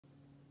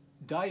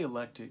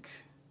Dialectic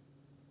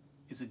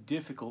is a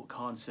difficult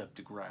concept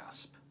to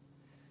grasp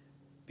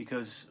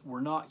because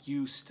we're not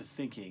used to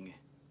thinking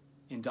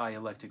in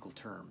dialectical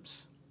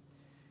terms.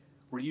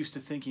 We're used to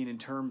thinking in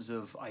terms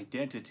of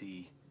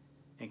identity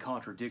and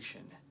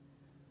contradiction.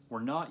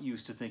 We're not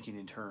used to thinking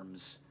in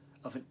terms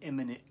of an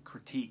immanent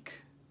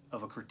critique,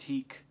 of a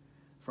critique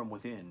from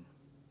within.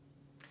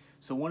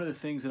 So one of the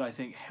things that I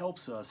think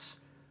helps us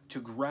to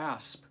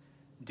grasp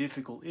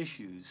difficult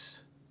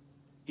issues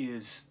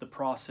is the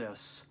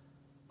process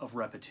of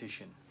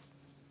repetition.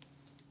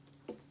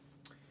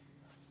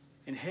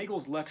 In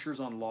Hegel's lectures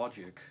on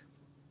logic,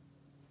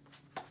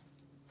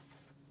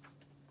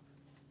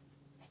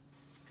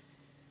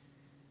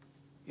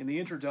 in the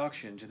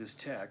introduction to this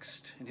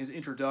text, and his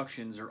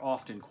introductions are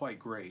often quite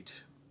great,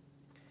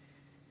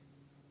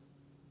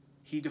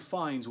 he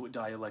defines what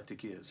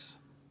dialectic is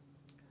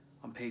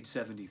on page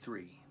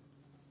 73.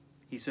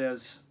 He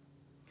says,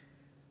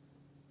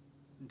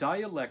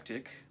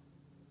 dialectic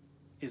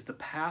is the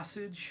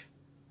passage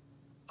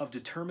of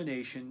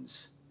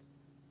determinations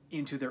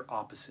into their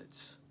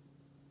opposites.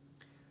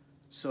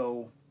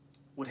 So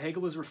what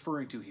Hegel is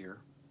referring to here,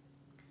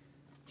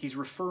 he's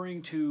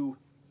referring to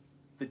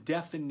the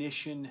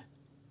definition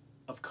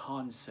of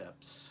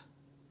concepts.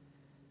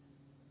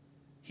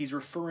 He's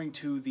referring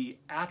to the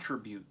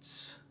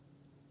attributes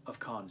of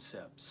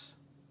concepts.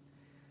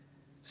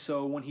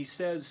 So when he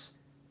says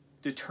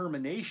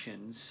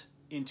determinations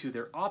into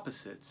their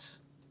opposites,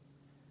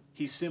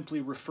 he's simply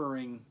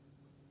referring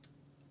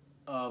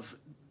of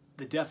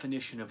the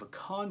definition of a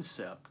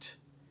concept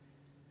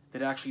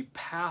that actually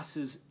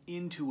passes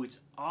into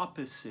its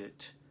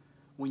opposite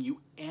when you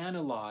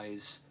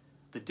analyze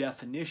the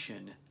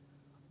definition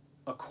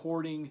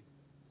according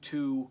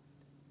to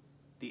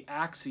the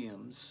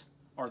axioms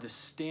or the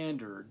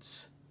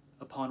standards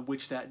upon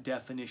which that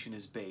definition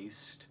is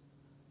based,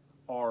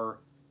 or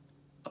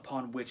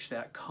upon which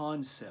that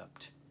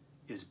concept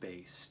is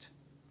based.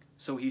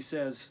 So he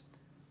says,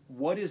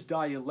 what is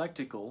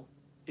dialectical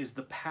is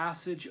the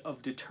passage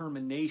of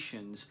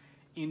determinations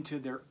into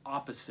their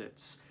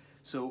opposites.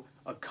 So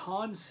a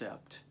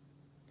concept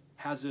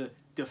has a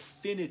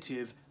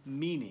definitive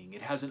meaning.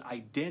 It has an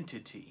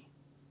identity.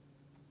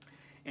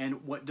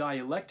 And what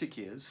dialectic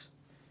is,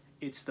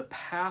 it's the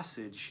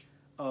passage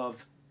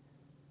of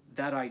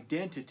that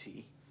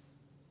identity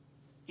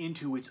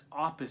into its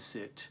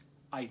opposite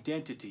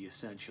identity,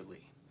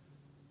 essentially.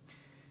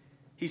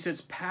 He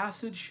says,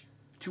 passage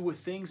to a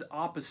thing's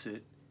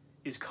opposite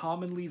is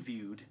commonly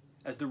viewed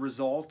as the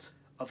result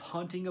of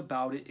hunting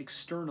about it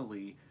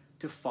externally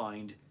to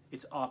find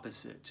its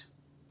opposite.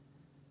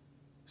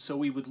 So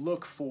we would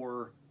look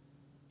for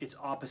its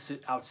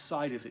opposite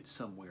outside of it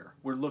somewhere.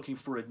 We're looking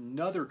for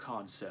another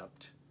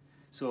concept.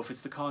 So if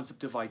it's the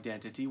concept of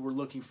identity, we're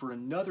looking for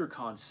another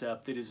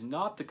concept that is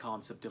not the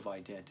concept of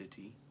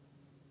identity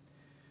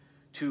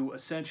to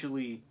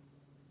essentially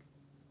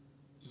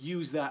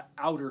use that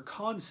outer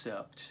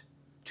concept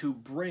to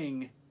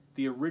bring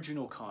the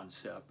original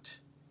concept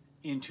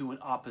into an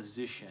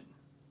opposition.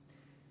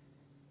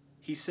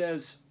 He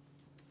says,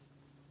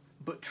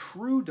 but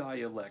true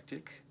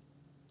dialectic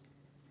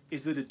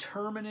is the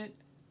determinate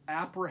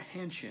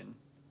apprehension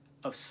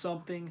of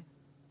something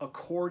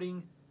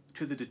according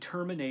to the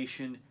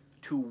determination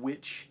to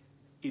which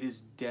it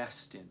is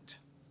destined.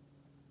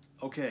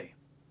 Okay,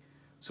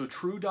 so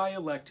true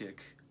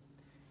dialectic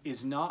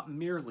is not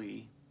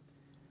merely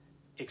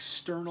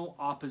external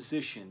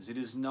oppositions. It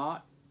is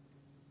not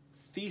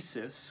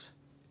thesis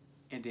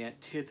and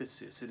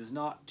antithesis. It is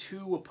not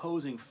two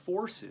opposing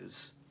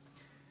forces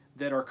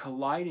that are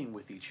colliding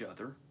with each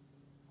other.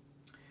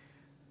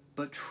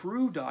 But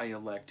true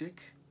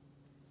dialectic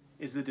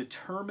is the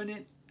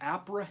determinate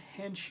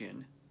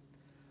apprehension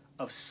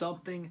of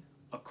something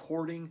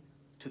according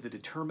to the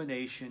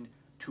determination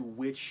to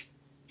which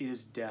it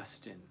is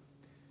destined.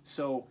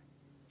 So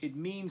it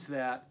means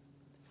that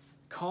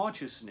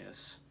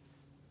consciousness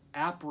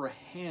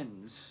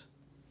apprehends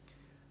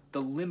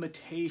the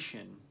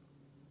limitation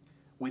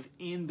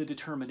within the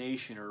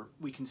determination, or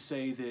we can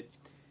say that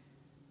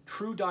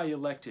true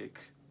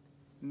dialectic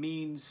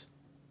means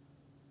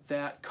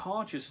that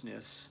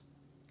consciousness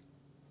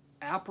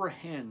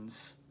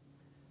apprehends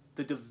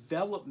the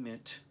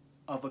development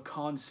of a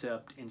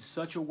concept in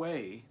such a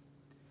way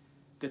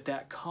that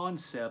that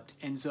concept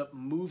ends up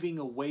moving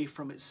away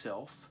from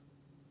itself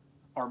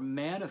or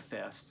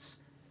manifests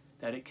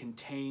that it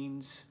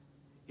contains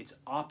its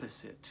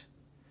opposite.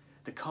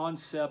 The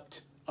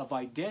concept of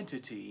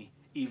identity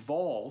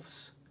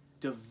evolves,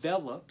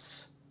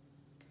 develops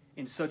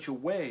in such a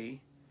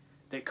way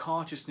that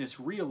consciousness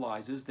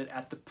realizes that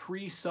at the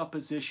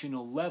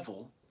presuppositional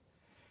level,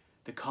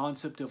 the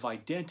concept of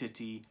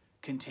identity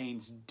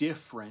contains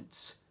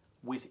difference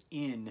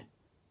within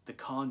the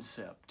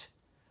concept.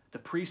 The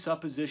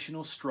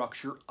presuppositional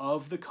structure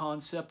of the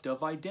concept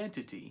of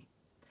identity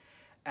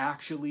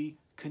actually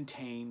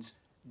contains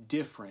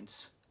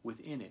difference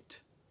within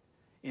it.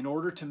 In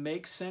order to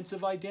make sense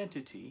of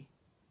identity,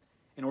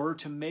 in order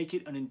to make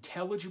it an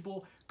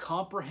intelligible,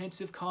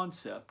 comprehensive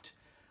concept,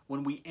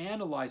 when we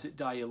analyze it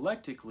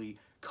dialectically,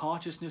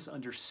 consciousness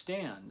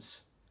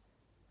understands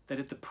that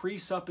at the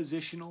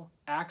presuppositional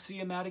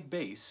axiomatic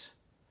base,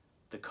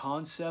 the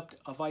concept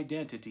of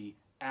identity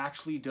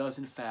actually does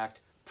in fact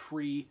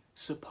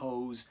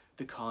presuppose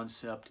the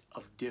concept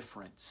of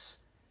difference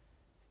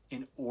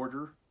in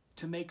order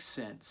to make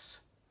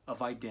sense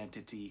of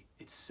identity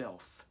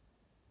itself.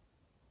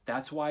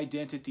 That's why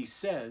identity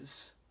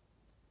says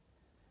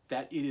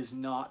that it is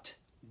not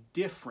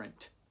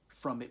different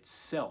from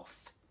itself.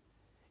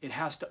 It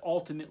has to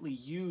ultimately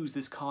use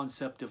this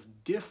concept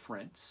of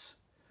difference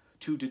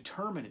to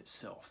determine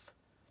itself,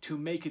 to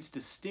make its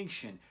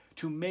distinction,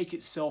 to make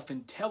itself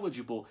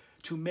intelligible,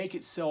 to make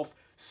itself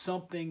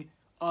something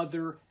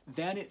other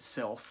than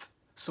itself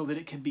so that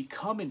it can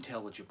become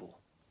intelligible.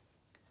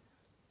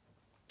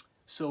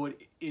 So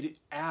it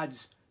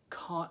adds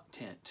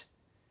content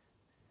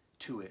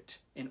to it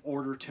in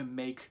order to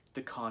make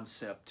the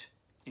concept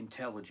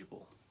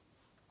intelligible.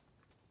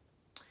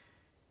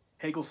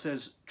 Hegel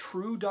says,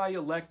 true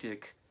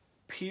dialectic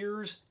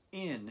peers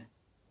in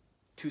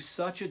to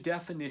such a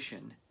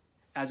definition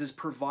as is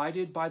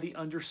provided by the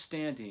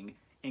understanding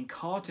and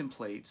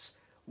contemplates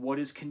what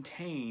is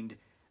contained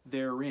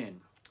therein.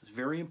 It's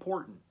very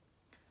important.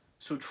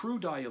 So true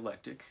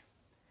dialectic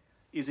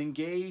is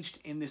engaged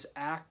in this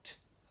act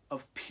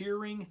of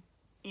peering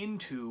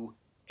into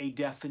a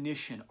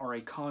definition or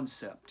a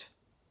concept.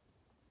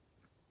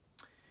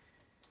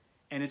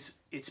 And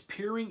it's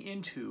peering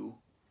into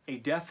a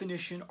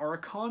definition or a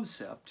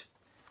concept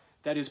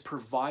that is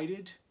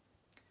provided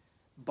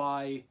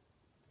by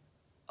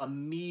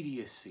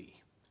immediacy.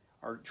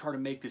 Or try to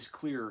make this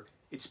clear,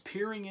 it's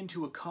peering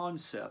into a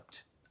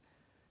concept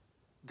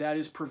that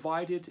is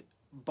provided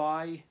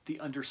by the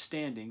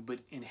understanding, but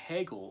in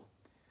Hegel,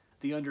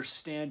 the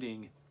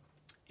understanding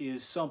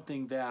is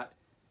something that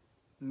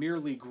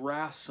merely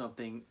grasps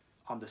something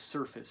on the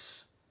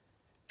surface,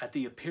 at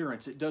the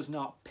appearance. It does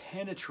not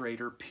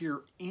penetrate or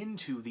peer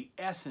into the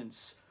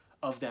essence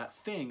of that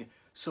thing,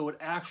 so it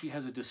actually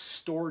has a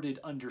distorted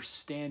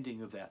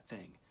understanding of that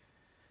thing.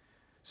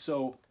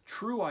 So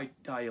true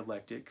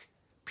dialectic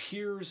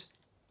peers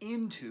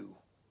into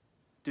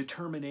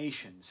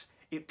determinations.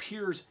 It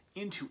peers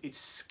into, it's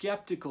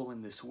skeptical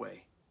in this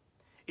way.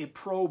 It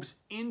probes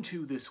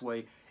into this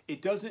way.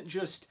 It doesn't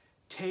just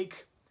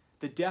take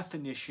the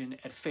definition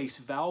at face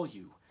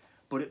value,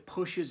 but it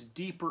pushes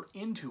deeper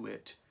into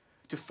it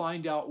to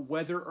find out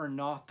whether or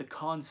not the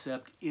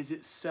concept is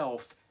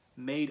itself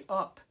made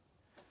up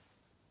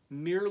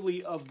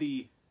merely of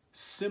the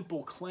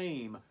simple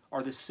claim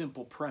or the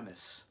simple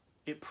premise.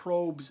 It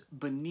probes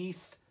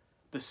beneath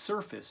the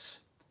surface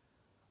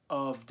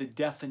of the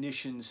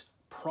definition's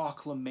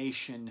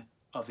proclamation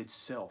of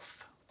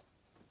itself.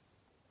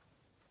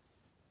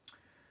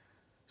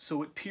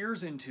 So it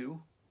peers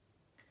into,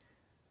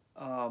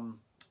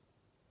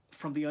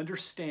 from the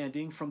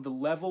understanding, from the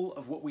level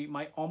of what we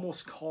might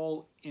almost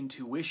call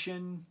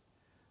intuition,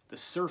 the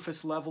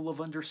surface level of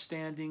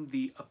understanding,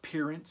 the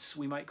appearance,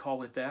 we might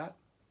call it that.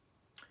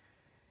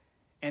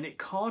 And it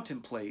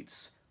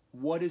contemplates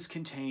what is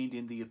contained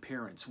in the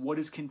appearance, what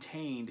is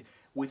contained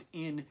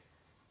within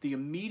the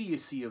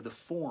immediacy of the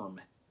form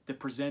that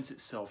presents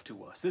itself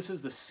to us. This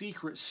is the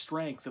secret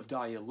strength of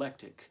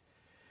dialectic,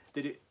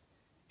 that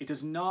it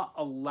does not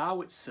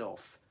allow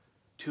itself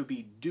to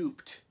be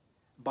duped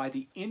by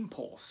the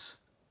impulse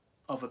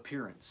of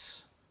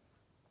appearance.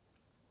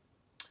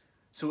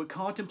 So it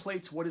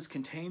contemplates what is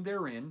contained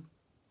therein,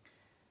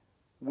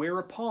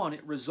 whereupon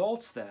it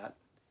results that,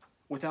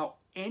 without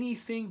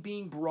anything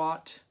being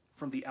brought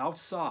from the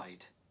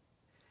outside,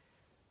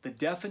 the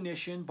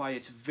definition by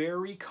its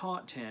very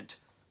content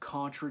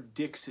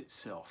contradicts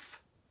itself.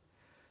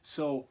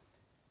 So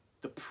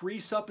the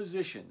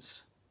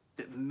presuppositions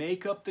that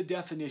make up the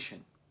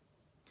definition,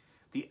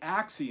 the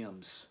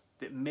axioms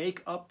that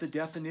make up the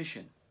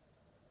definition,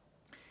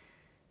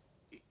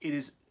 it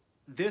is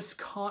this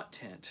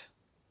content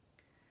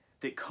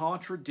that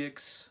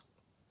contradicts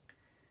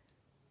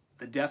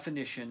the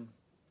definition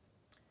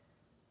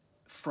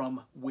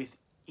from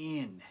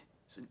within.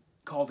 It's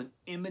called an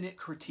immanent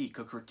critique,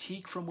 a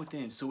critique from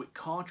within. So it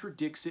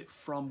contradicts it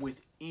from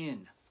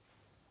within.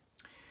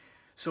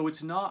 So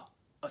it's not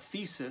a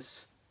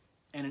thesis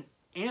and an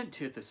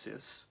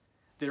antithesis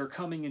that are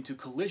coming into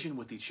collision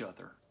with each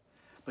other,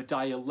 but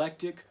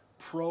dialectic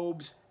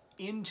probes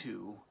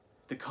into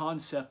the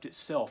concept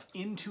itself,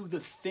 into the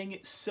thing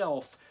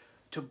itself,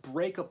 to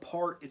break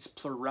apart its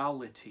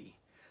plurality,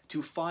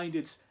 to find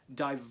its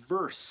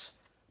diverse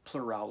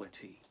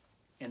plurality.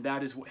 And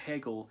that is what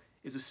Hegel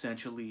is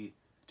essentially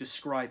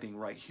describing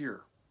right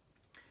here.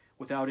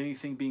 Without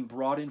anything being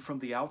brought in from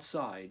the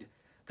outside,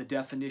 the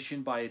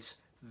definition by its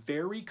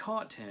very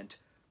content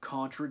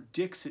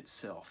contradicts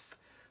itself.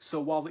 So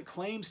while it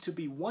claims to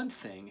be one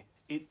thing,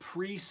 it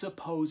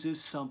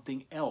presupposes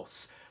something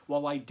else.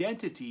 While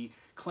identity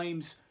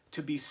claims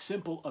to be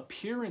simple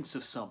appearance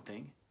of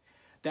something,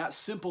 that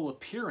simple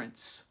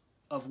appearance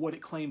of what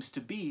it claims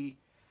to be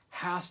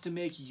has to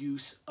make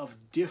use of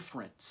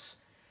difference.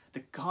 The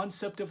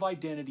concept of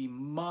identity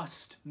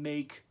must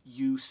make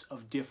use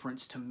of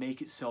difference to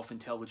make itself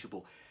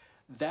intelligible.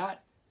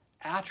 That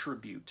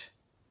attribute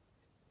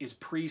is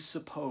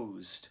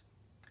presupposed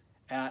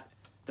at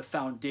the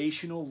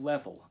foundational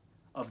level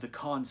of the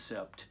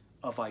concept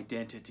of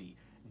identity.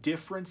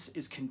 Difference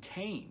is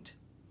contained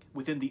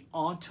within the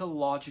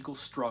ontological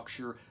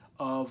structure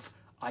of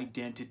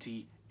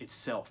identity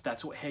itself.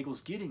 That's what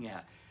Hegel's getting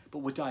at. But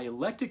what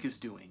dialectic is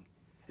doing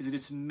is that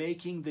it's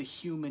making the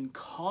human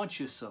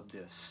conscious of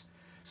this.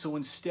 So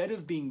instead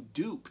of being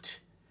duped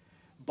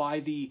by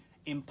the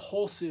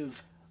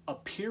impulsive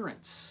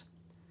appearance,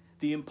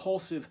 the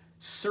impulsive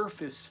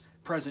surface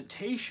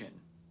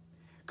presentation,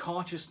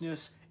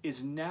 consciousness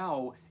is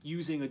now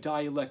using a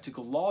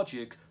dialectical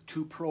logic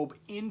to probe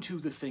into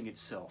the thing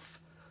itself,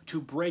 to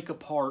break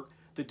apart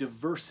the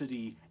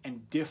diversity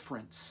and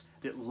difference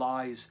that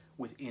lies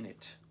within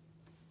it.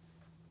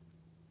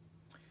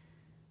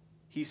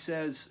 He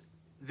says,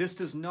 this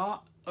does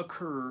not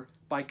occur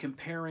by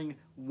comparing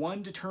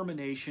one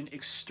determination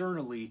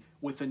externally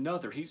with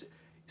another.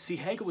 See,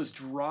 Hegel is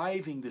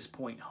driving this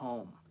point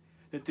home,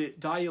 that the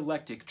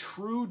dialectic,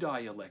 true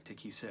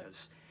dialectic, he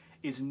says,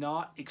 is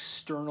not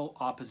external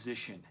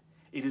opposition.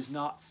 It is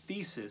not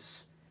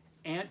thesis,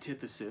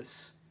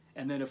 antithesis,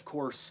 and then, of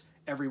course,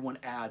 everyone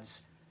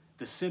adds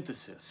the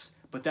synthesis.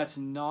 But that's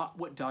not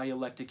what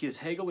dialectic is.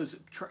 Hegel is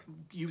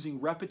using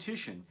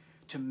repetition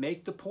to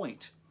make the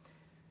point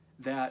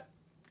that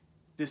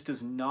this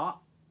does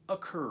not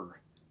occur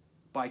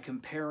by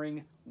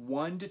comparing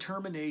one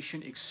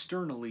determination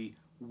externally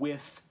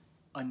with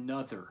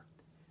another,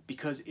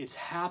 because it's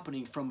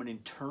happening from an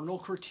internal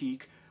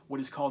critique, what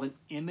is called an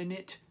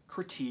immanent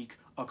critique,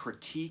 a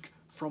critique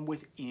from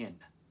within.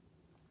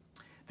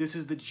 This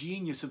is the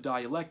genius of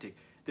dialectic,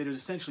 that it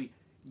essentially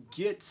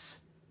gets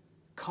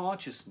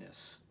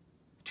consciousness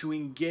to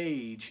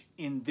engage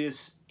in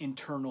this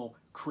internal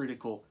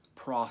critical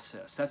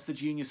process. That's the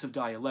genius of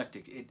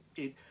dialectic.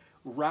 It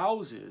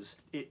rouses,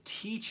 it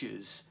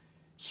teaches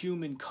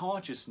human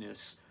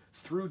consciousness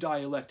through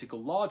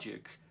dialectical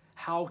logic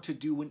how to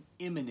do an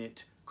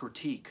immanent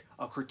critique,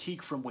 a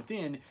critique from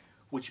within,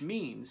 which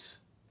means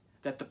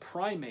that the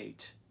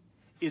primate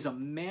is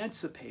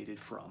emancipated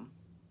from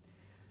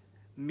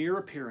mere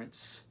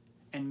appearance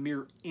and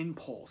mere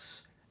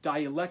impulse.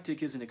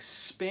 Dialectic is an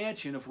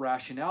expansion of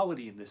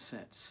rationality in this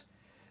sense,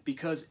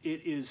 because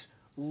it is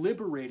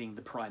liberating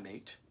the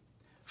primate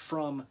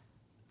from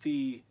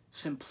the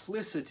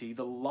simplicity,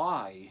 the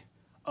lie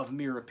of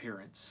mere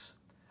appearance,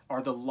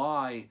 or the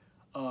lie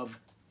of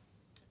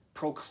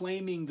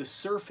proclaiming the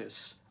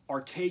surface,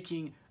 or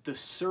taking the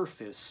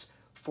surface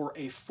for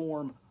a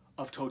form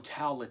of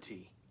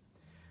totality.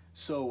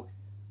 So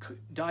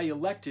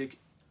dialectic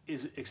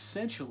is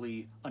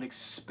essentially an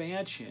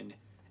expansion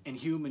in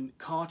human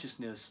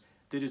consciousness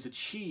that is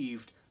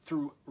achieved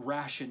through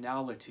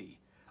rationality,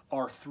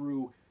 or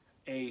through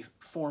a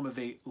form of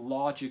a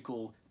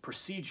logical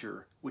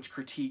procedure which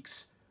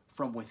critiques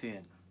from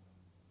within.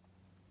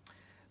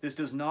 This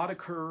does not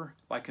occur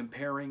by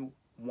comparing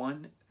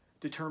one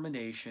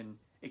determination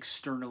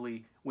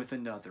externally with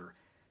another.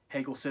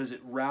 Hegel says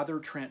it rather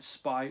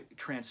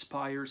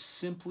transpires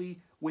simply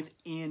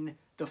within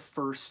the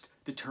first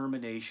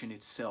determination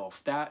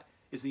itself. That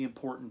is the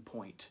important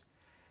point,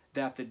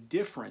 that the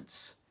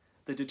difference,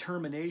 the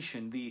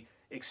determination, the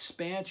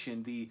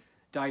expansion, the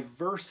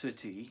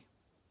diversity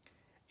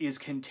is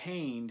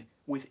contained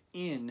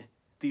within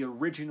the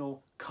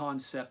original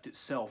concept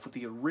itself, with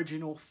the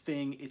original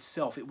thing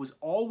itself. It was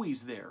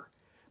always there,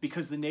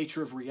 because the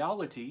nature of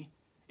reality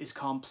is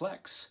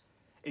complex.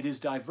 It is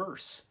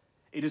diverse.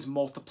 It is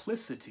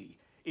multiplicity.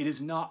 It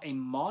is not a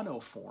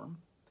monoform.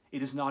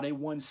 It is not a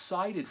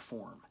one-sided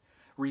form.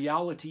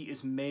 Reality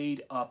is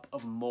made up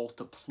of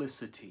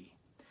multiplicity.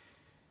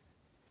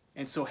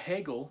 And so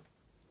Hegel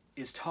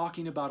is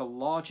talking about a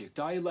logic.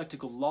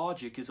 Dialectical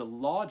logic is a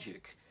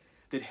logic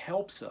that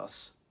helps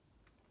us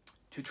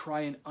to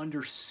try and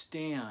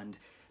understand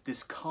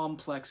this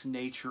complex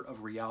nature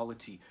of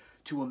reality,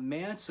 to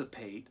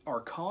emancipate our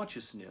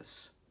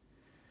consciousness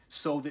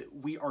so that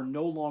we are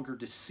no longer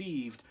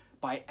deceived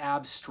by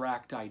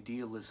abstract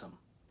idealism,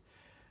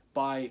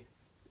 by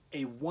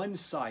a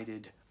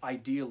one-sided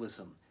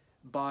idealism,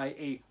 by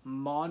a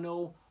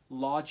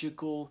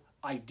monological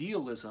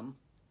idealism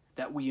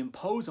that we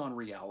impose on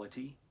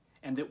reality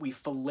and that we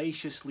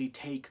fallaciously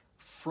take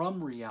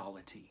from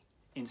reality.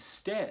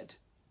 Instead,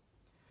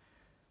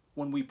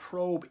 when we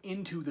probe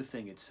into the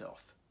thing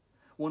itself,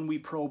 when we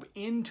probe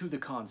into the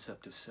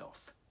concept of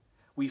self,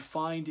 we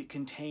find it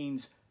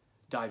contains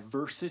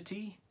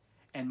diversity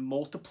and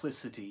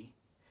multiplicity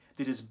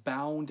that is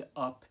bound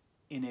up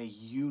in a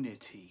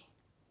unity.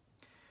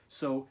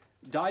 So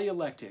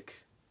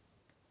dialectic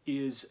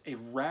is a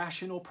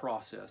rational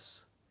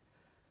process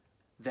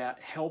that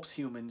helps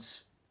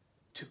humans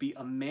to be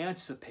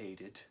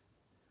emancipated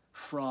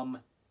from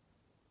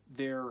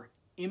their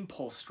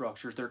impulse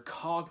structures, their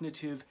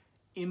cognitive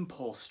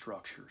impulse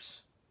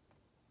structures.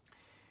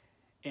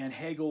 And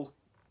Hegel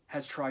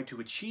has tried to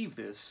achieve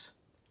this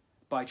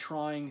by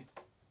trying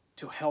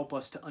to help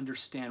us to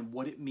understand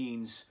what it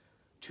means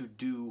to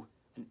do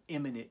an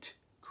immanent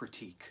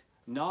critique.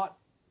 Not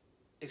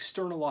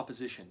external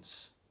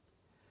oppositions,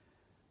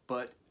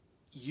 but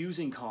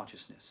using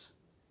consciousness,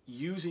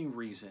 using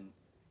reason,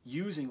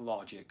 using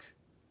logic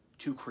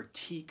to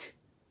critique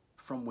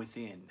from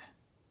within.